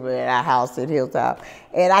 most people at our house at Hilltop.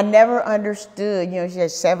 And I never understood, she had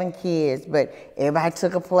 7 kids, but everybody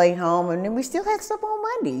took a plate home, and then we still had stuff on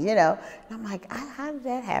Mondays, And I'm like, how did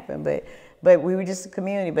that happen? But we were just a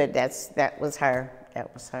community, but that was her.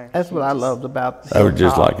 That was her. That's what I loved about I was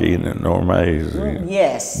just like eating at Norma's.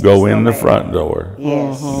 Yes. Go in the front door.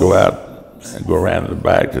 Yes. Go out and go around to the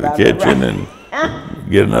back to the kitchen and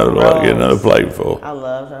get another plateful. I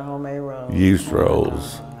loved her homemade rolls. Yeast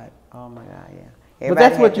rolls. Oh my God, yeah. But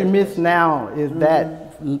that's what you miss now is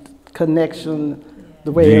that connection,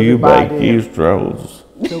 the way Do you everybody. bake yeast rolls?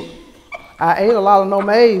 I ate a lot of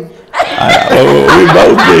no-maize. We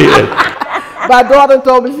both did. My daughter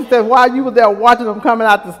told me, she said, while you were there watching them coming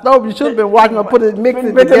out the stove, you should have been watching them put it, mix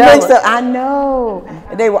it together. I know.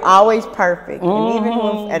 They were always perfect. And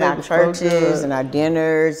even at our churches and our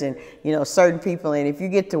dinners and, certain people, and if you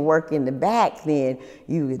get to work in the back, then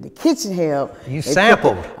you in the kitchen help. You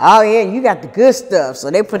sampled. Oh, yeah, you got the good stuff. So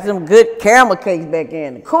they put some good caramel cakes back there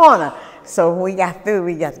in the corner. So when we got through,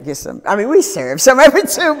 we got to get some. I mean, we served some of it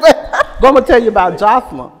too, but. But I'm going to tell you about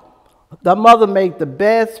Jocelyn. The mother made the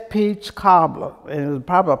best peach cobbler, and it was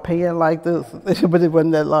probably a pan like this, but it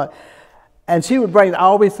wasn't that large. And she would bring it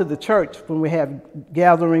always to the church when we had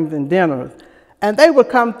gatherings and dinners. And they would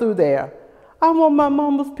come through there. I want my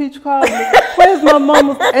mama's peach cobbler. Where's my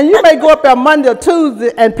mama's? And you may go up there Monday or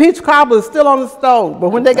Tuesday, and peach cobbler is still on the stove. But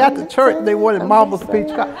when they got to church, they wanted mama's peach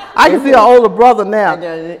cobbler. I can see her older brother now.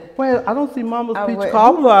 Well, I don't see mama's peach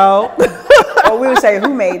cobbler out. Or we would say,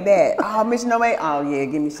 who made that? Oh, Miss No Made. Oh, yeah,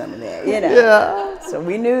 give me some of that. Yeah. So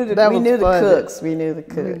we knew the cooks. We knew the cooks. We knew the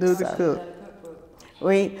cooks.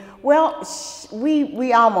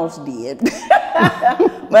 We almost did.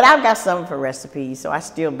 But I've got some for recipes, so I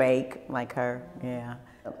still bake like her. Yeah.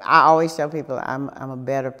 I always tell people I'm a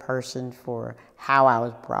better person for how I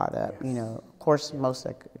was brought up. Of course, most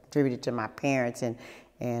I contributed to my parents, and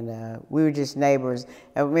we were just neighbors.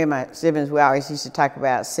 And me and my siblings, we always used to talk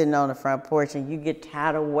about sitting on the front porch, and you get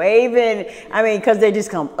tired of waving. I mean, because they just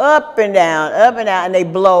come up and down, and they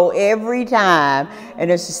blow every time. And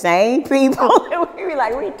it's the same people. We be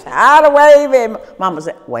like, we tired of waving. Mama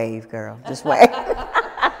said, wave, girl, just wave.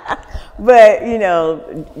 But,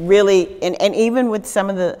 really, and even with some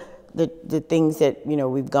of the things that,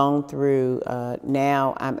 we've gone through,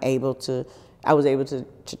 now I was able to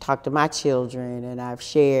talk to my children, and I've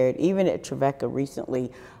shared, even at Trevecca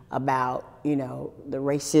recently, about, the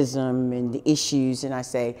racism and the issues. And I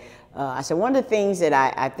said, one of the things that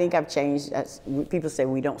I think I've changed, people say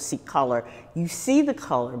we don't see color. You see the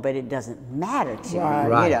color, but it doesn't matter to you.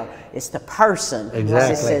 Right. It's the person.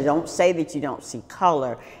 Exactly. I said, don't say that you don't see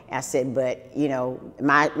color. I said, but,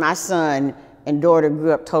 my son and daughter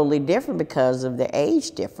grew up totally different because of the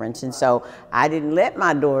age difference. And so I didn't let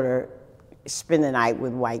my daughter spend the night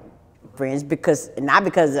with white friends not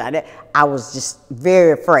because I was just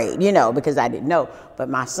very afraid, because I didn't know. But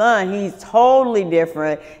my son, he's totally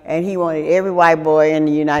different, and he wanted every white boy in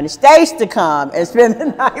the United States to come and spend the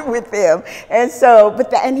night with him. And so,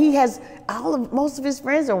 and he has most of his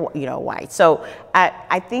friends are, white. So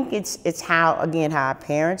I think it's how our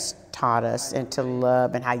parents taught us and to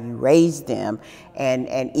love, and how you raise them.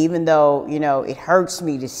 And even though, it hurts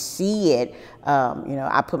me to see it,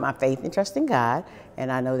 I put my faith and trust in God,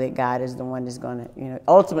 and I know that God is the one that's going to,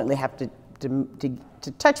 ultimately have to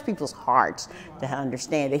touch people's hearts to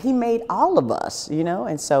understand that He made all of us,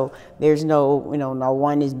 and so there's no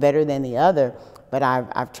one is better than the other. But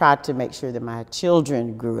I've tried to make sure that my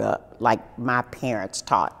children grew up like my parents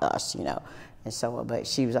taught us, And so, but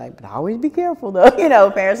she was like, but always be careful though.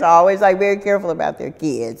 Parents are always like very careful about their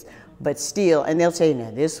kids, but still, and they'll say,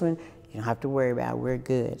 now this one, you don't have to worry about, we're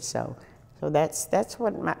good. So that's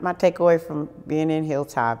what my takeaway from being in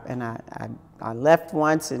Hilltop, and I left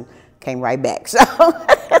once and came right back. So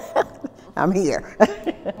I'm here.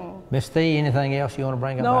 Miss Thee, anything else you want to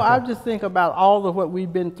bring up? No, I just think about all of what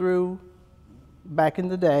we've been through back in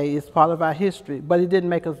the day. It's part of our history, but it didn't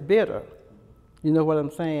make us bitter. You know what I'm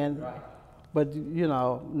saying? Right. But,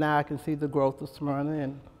 now I can see the growth of Smyrna.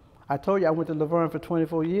 And I told you I went to Laverne for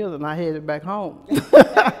 24 years, and I headed back home.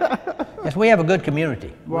 Yes, we have a good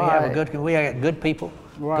community. Right. We have good people.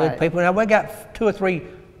 Right. Good people. Now, we got 2 or 3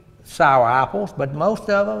 sour apples, but most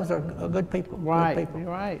of us are good people. Right, good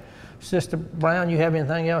people. Right. Sister Brown, you have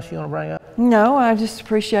anything else you want to bring up? No, I just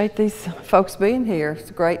appreciate these folks being here. It's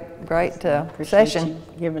a great session.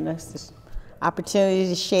 You giving us this opportunity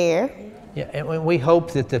to share. Yeah, and we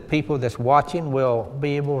hope that the people that's watching will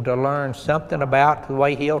be able to learn something about the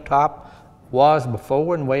way Hilltop was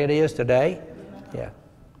before and the way it is today. Yeah.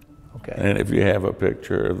 Okay. And if you have a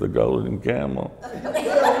picture of the golden camel,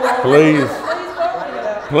 please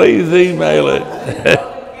email it.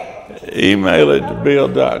 Email it to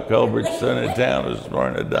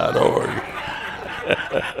bill.culbertson@townofsmyrna.org.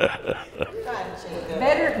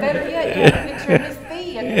 Better yet, you have a picture of Miss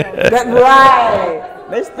Fee. That's right.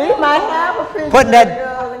 Miss Fee might have a picture.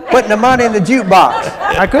 Putting the money in the jukebox.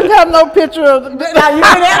 I couldn't have no picture of the. Now you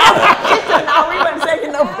didn't have no picture. No, we wasn't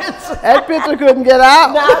taking no picture. That picture couldn't get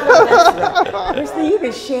out. No, that's right. Miss Fee, you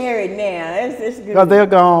can share it now. It's good. Because they're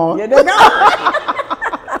gone. Yeah, they're gone.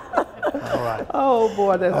 All right. Oh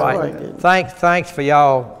boy, that's All right. Thanks for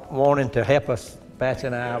y'all wanting to help us, Betsy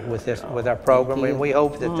and I, with our program, and we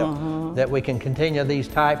hope that that we can continue these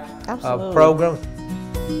types of programs.